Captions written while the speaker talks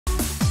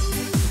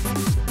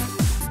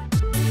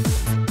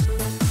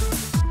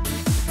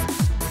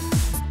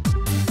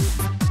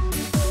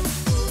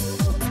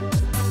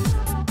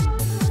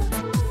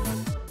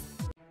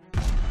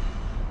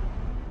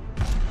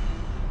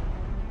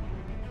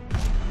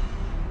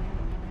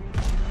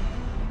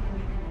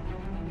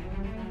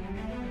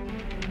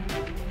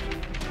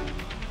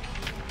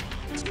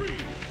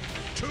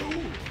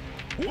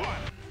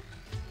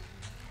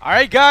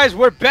Alright guys,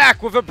 we're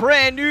back with a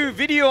brand new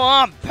video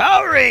on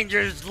Power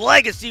Rangers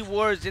Legacy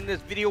Wars. In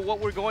this video, what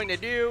we're going to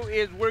do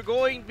is we're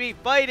going to be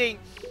fighting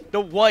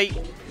the White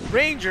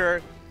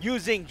Ranger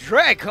using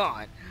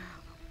Drakkon.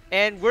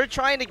 And we're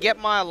trying to get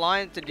my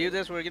alliance to do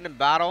this. We're going to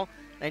battle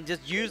and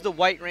just use the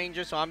White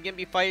Ranger. So I'm going to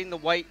be fighting the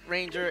White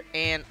Ranger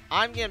and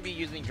I'm going to be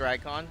using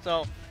Drakkon.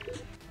 So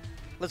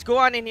let's go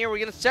on in here. We're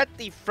going to set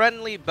the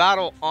friendly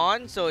battle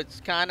on so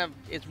it's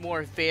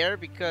more fair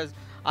because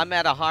I'm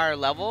at a higher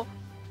level.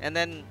 And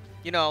then,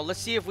 you know, let's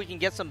see if we can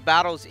get some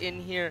battles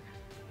in here.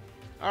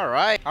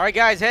 Alright. Alright,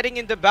 guys. Heading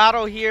into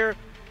battle here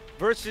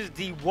versus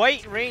the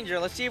White Ranger.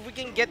 Let's see if we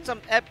can get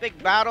some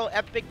epic battle,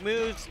 epic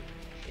moves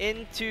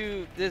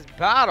into this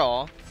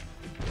battle.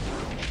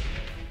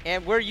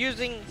 And we're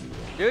using...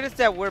 Notice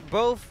that we're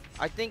both,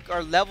 I think,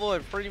 our level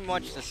are pretty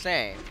much the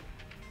same.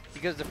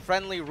 Because the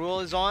friendly rule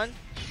is on.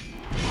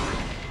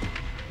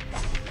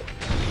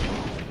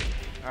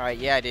 Alright,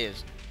 yeah, it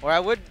is. Or I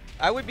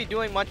would be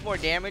doing much more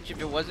damage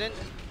if it wasn't.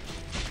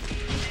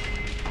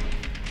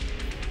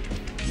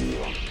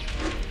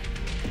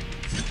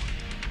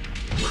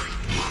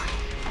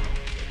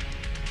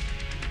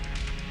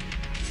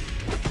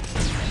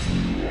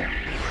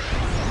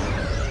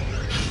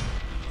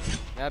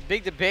 Now,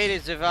 big debate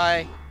is if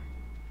I...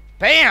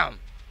 BAM!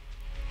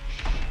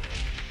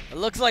 It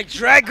looks like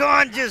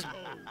Drakkon just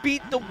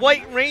beat the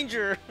White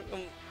Ranger.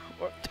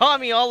 Or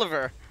Tommy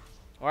Oliver.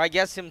 Or I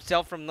guess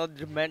himself from another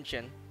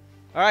dimension.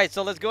 Alright,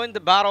 so let's go into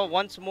battle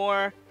once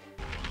more.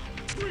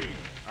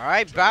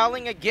 Alright,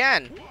 battling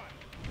again.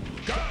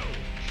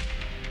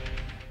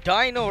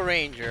 Dino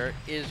Ranger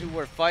is who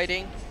we're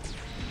fighting.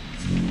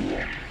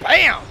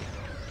 BAM!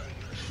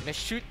 Gonna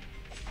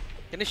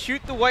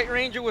shoot the White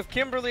Ranger with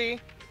Kimberly.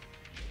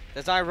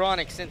 That's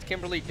ironic since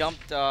Kimberly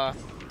dumped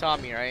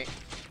Tommy, right?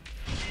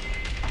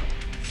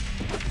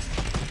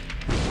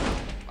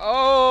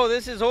 Oh,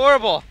 this is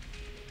horrible.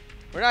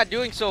 We're not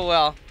doing so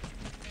well.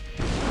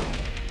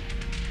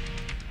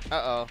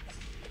 Uh-oh.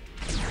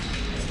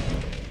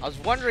 I was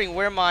wondering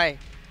where my...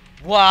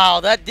 Wow,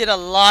 that did a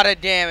lot of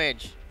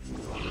damage.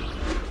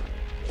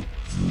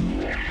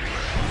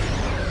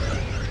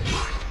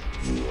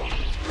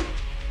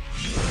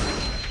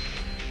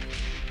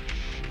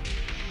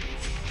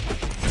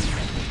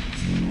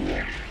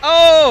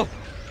 Oh!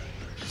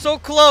 So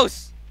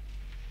close!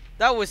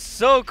 That was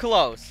so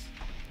close.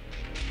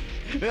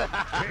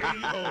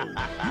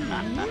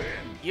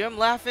 You am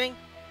laughing?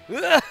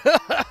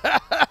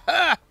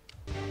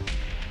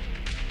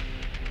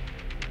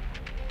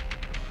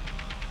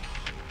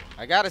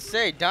 I gotta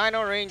say,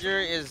 Dino Ranger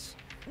is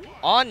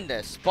on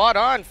this. Spot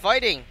on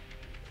fighting.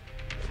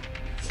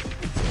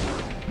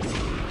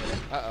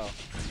 Uh-oh.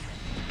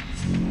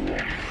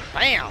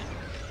 Bam!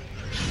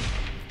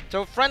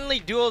 So friendly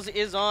duels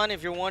is on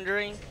if you're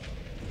wondering.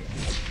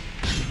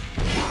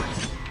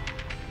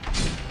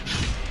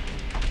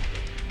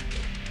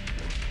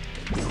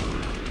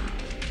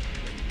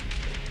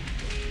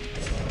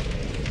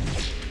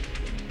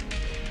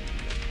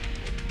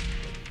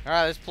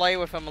 Alright, let's play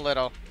with him a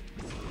little.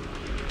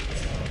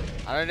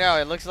 I don't know,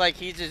 it looks like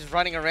he's just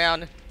running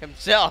around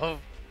himself.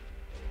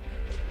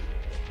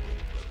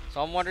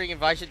 So I'm wondering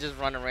if I should just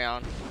run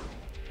around.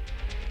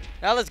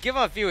 Now let's give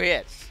him a few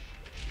hits.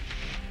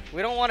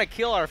 We don't want to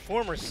kill our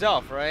former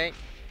self, right?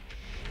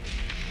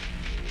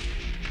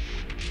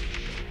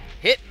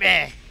 Hit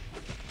me!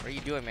 What are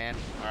you doing, man?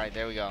 Alright,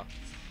 there we go.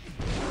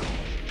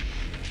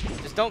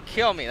 Just don't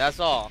kill me, that's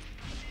all.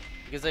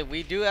 Because like,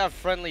 we do have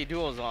friendly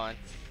duels on.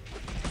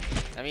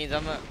 That means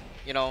I'm a,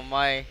 you know,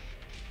 I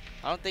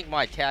don't think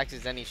my attack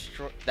is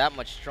that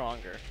much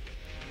stronger.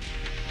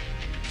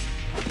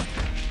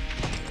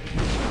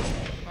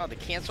 Oh, they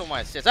cancel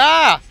my assist.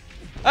 Ah!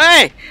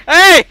 Hey!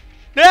 Hey!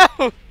 No!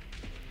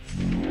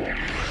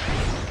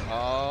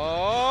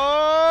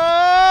 Oh!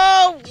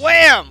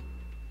 Wham!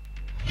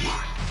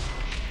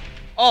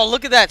 Oh,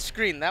 look at that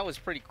screen. That was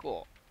pretty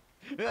cool.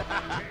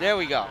 There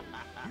we go.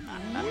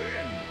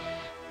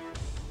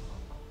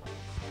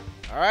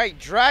 Alright,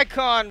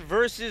 Drakkon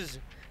versus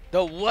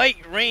the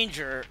White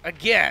Ranger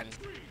again.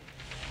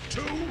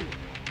 3, 2,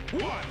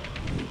 1,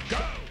 go!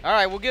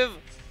 Alright, we'll give...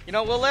 You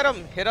know, we'll let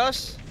him hit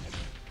us.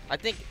 I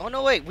think... Oh,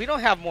 no, wait. We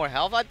don't have more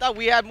health. I thought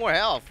we had more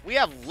health. We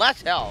have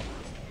less health.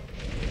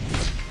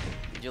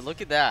 Did you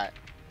look at that?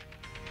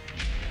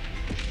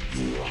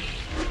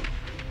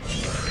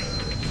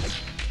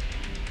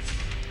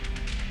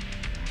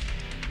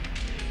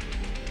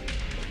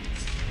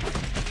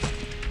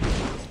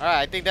 Alright,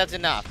 I think that's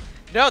enough.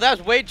 No, that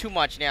was way too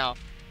much now.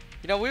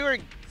 You know,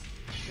 it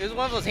was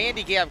one of those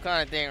handicap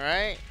kind of thing,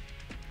 right?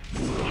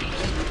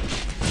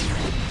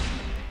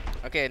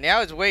 Okay, now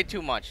it's way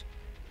too much.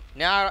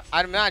 Now,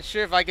 I'm not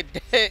sure if I could...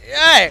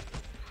 Hey!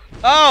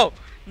 Oh!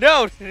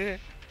 No!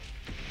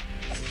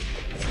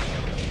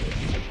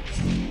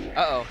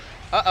 Uh-oh.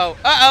 Uh-oh.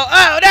 Uh-oh.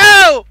 Oh,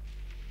 no!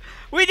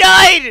 We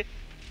died!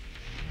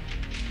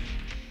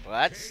 Well,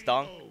 that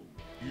stunk.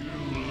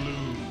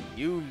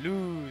 You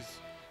lose.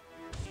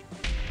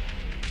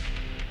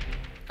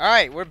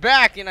 Alright, we're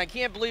back, and I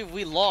can't believe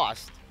we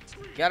lost.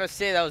 Gotta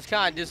say that was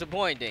kind of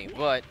disappointing,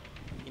 but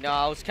you know,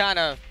 I was kind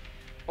of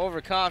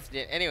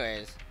overconfident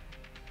anyways.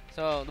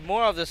 So the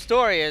moral of the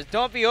story is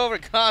don't be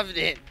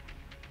overconfident.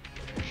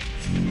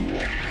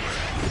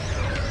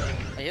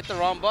 I hit the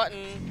wrong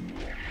button.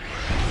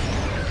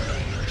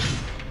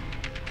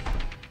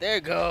 There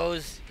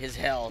goes his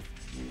health.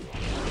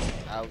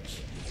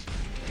 Ouch.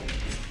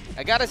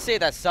 I gotta say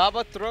that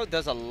Saba throw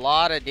does a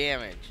lot of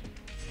damage.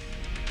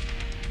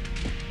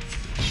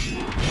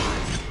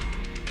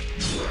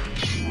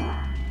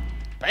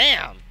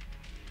 Bam!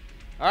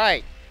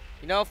 Alright.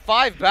 You know,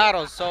 5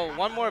 battles, so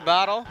one more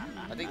battle.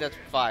 I think that's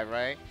 5,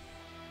 right?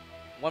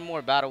 One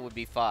more battle would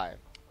be 5.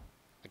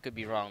 I could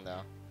be wrong,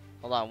 though.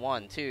 Hold on.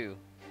 1, 2,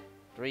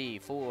 3,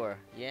 4.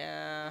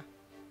 Yeah.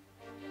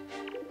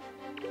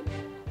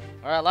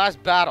 Alright,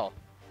 last battle.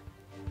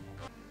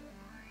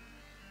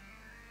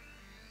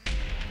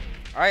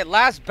 Alright,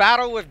 last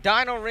battle with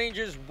Dino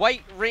Ranger's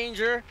White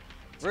Ranger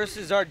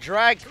versus our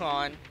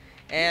Drakkon.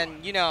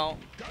 And, you know,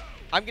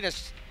 I'm gonna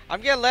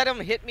let him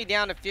hit me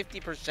down to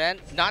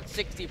 50%. Not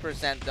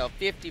 60%, though.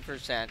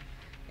 50%.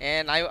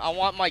 And I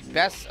want my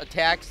best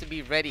attacks to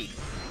be ready.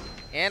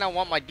 And I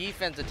want my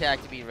defense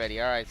attack to be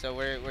ready. Alright, so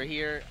we're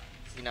here,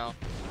 you know.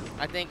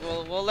 I think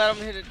we'll let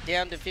him hit it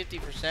down to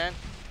 50%.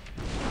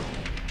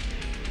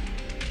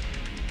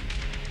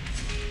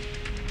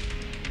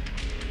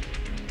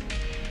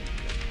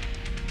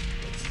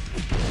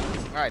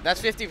 Alright,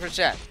 that's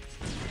 50%.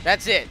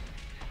 That's it.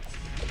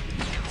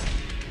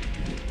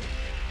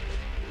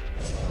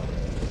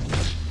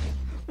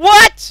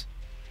 What?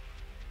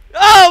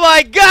 Oh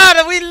my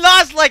god, we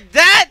lost like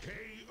that?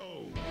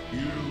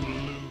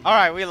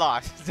 Alright, we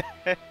lost.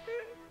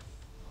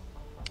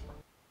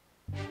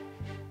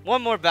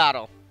 One more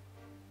battle.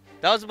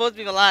 That was supposed to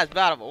be the last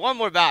battle, but one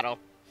more battle.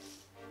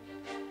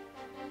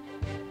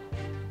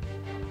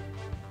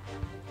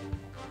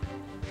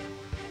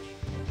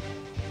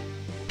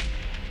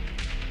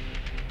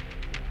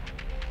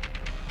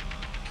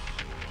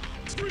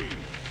 Three,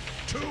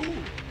 2,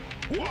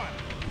 1,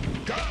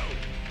 go!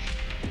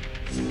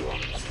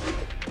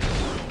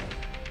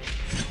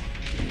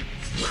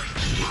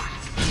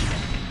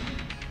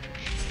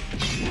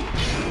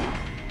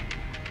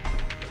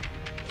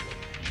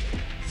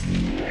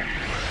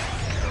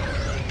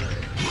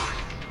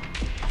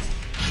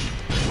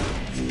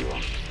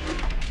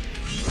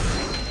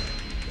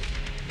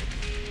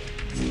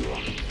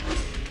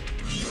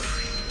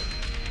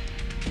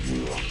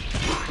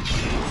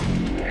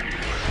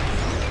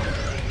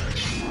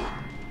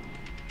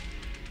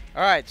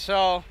 Alright,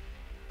 so,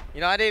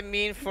 you know, I didn't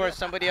mean for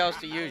somebody else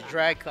to use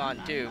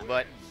Drakkon too,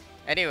 but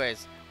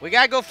anyways, we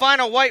gotta go find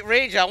a White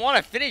Ranger. I want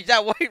to finish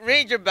that White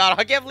Ranger battle.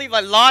 I can't believe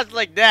I lost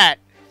like that.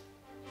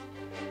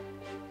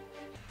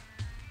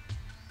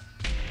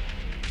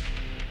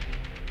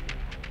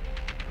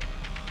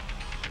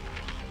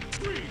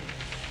 Three,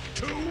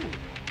 2,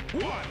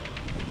 1,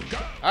 go!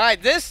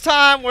 Alright, this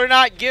time we're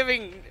not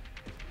giving...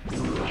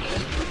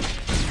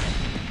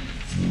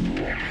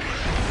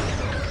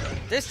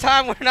 This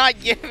time we're not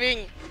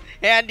giving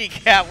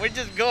handicap. We're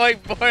just going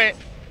for it.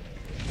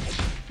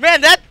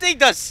 Man, that thing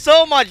does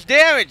so much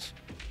damage.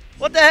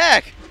 What the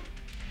heck?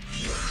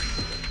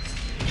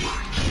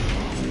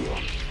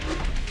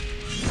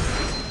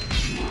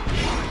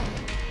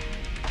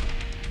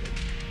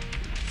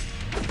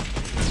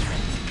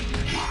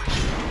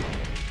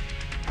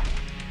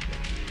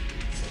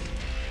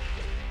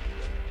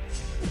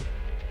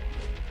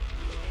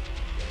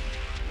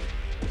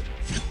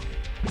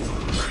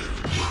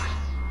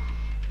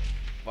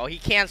 Well, he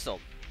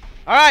canceled.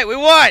 Alright, we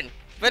won!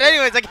 But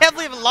anyways, I can't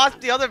believe I lost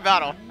the other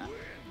battle.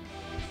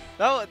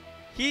 No,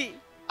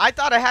 I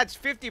thought I had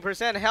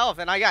 50% health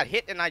and I got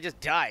hit and I just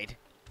died.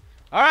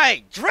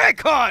 Alright,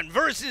 Drakkon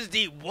versus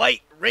the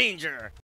White Ranger.